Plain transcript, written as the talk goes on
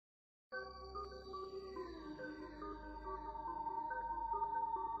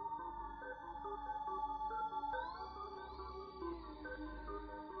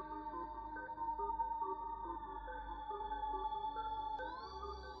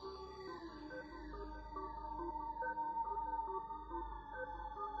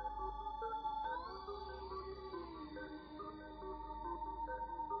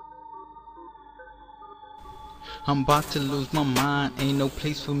I'm about to lose my mind. Ain't no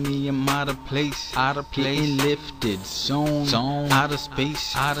place for me. I'm out of place. Getting lifted, zone, out of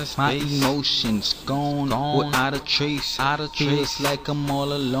space. My emotions gone, without a trace. Feels like I'm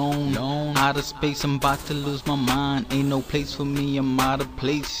all alone. Out of space, I'm about to lose my mind. Ain't no place for me. I'm out of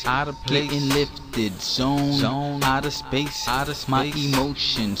place. Getting lifted, zone, out of space. My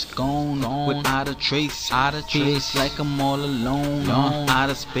emotions gone, without a trace. Feels like I'm all alone,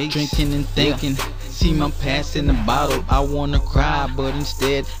 out of space. Drinking and thinking, see my past in the bottle. I wanna cry, but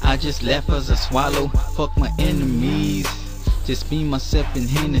instead I just laugh as I swallow. Fuck my enemies, just be myself in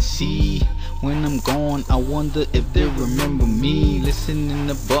Hennessy. When I'm gone, I wonder if they remember me. Listening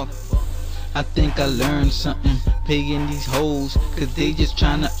to Buck, I think I learned something. Paying these hoes, cause they just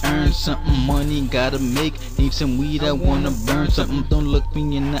tryna earn something. Money gotta make, need some weed, I wanna burn something. Don't look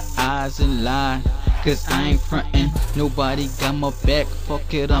me in the eyes and lie, cause I ain't frontin'. Nobody got my back,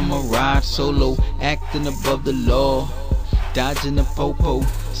 fuck it, I'ma ride solo. Acting above the law, dodging the popo.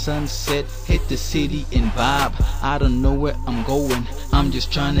 Sunset, hit the city and vibe. I don't know where I'm going, I'm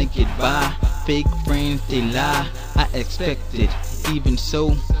just tryna get by. Fake friends, they lie, I expect it. Even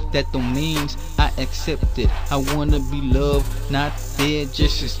so, that don't mean I accept it. I wanna be loved, not fair,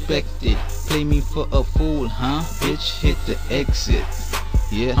 just respected. Play me for a fool, huh? Bitch, hit the exit.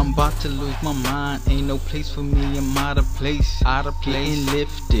 Yeah, I'm about to lose my mind. Ain't no place for me, I'm out of place. Getting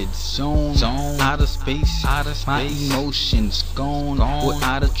lifted, zone, out of space. My emotions gone,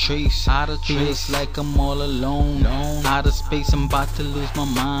 without a trace. Feels like I'm all alone, out of space. I'm about to lose my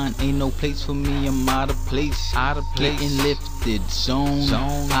mind. Ain't no place for me, I'm out of place. Getting lifted, zone,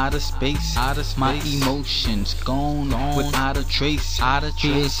 out of space. My emotions gone, without a trace.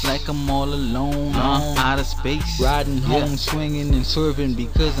 Feels like I'm all alone, out of space. Riding home, swinging and swerving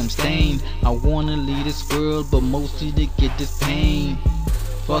because I'm stained. I wanna leave this world, but mostly to get this pain.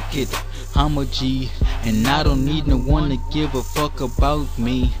 Fuck it, I'm a G, and I don't need no one to give a fuck about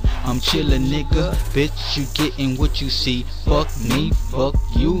me. I'm chillin', nigga, bitch, you getting what you see. Fuck me, fuck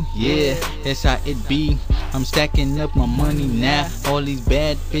you, yeah, that's how it be. I'm stacking up my money now. All these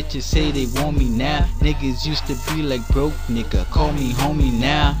bad bitches say they want me now. Niggas used to be like broke nigga, call me homie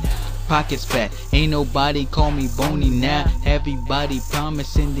now. Pockets fat, ain't nobody call me bony now. Everybody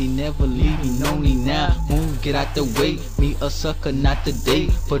promising they never leave me lonely now. Move, get out the way, me a sucker not today.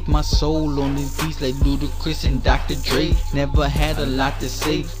 Put my soul on these beats like Ludacris and Dr. Dre. Never had a lot to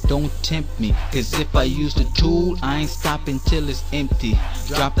say, don't tempt me, cause if I use the tool, I ain't stopping till it's empty.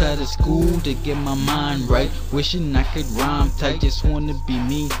 Dropped out of school to get my mind right, wishing I could rhyme tight. Just wanna be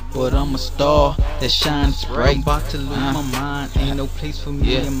me, but I'm a star that shines bright. I'm about to lose my mind, ain't no place for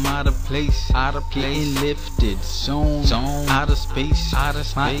me, I'm out of place. Getting lifted, zone, out of space.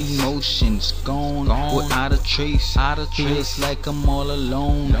 My emotions gone, without a trace. Feels like I'm all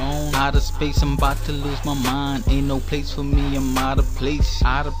alone, out of space. I'm about to lose my mind. Ain't no place for me, I'm out of place.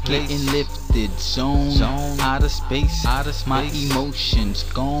 Getting lifted, zone, out of space. My emotions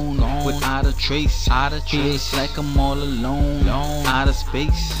gone, without a trace. Feels like I'm all alone, out of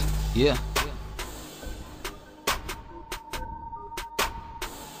space. Yeah.